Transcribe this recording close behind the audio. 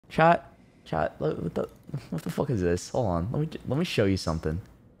Chat, chat. What the fuck is this? Hold on. Let me show you something.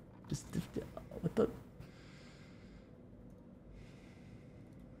 Just what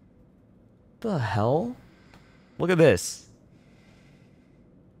the hell? Look at this.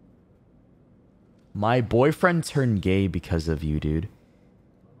 My boyfriend turned gay because of you, dude.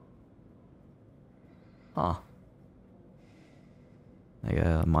 Huh.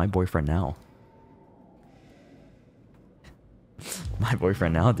 Like, my boyfriend now. My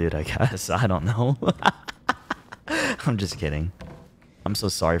boyfriend now, dude, I guess. I don't know. I'm just kidding. I'm so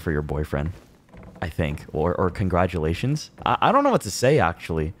sorry for your boyfriend. I think. Or congratulations. I don't know what to say,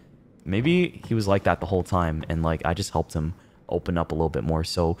 actually. Maybe he was like that the whole time, and, like, I just helped him open up a little bit more.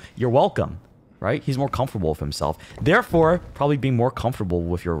 So, you're welcome, right? He's more comfortable with himself. Therefore, probably being more comfortable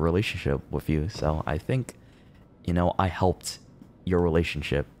with your relationship with you. So, I think, you know, I helped your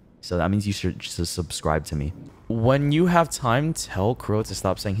relationship. So, that means you should just subscribe to me. When you have time, tell Crow to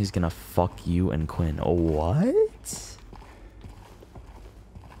stop saying he's gonna fuck you and Quinn. Oh, what?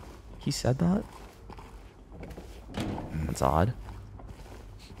 He said that? That's odd.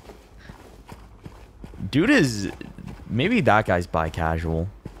 Dude is... Maybe that guy's bi-casual.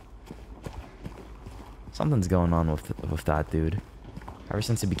 Something's going on with that dude. Ever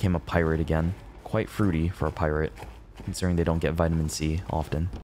since he became a pirate again. Quite fruity for a pirate, considering they don't get vitamin C often.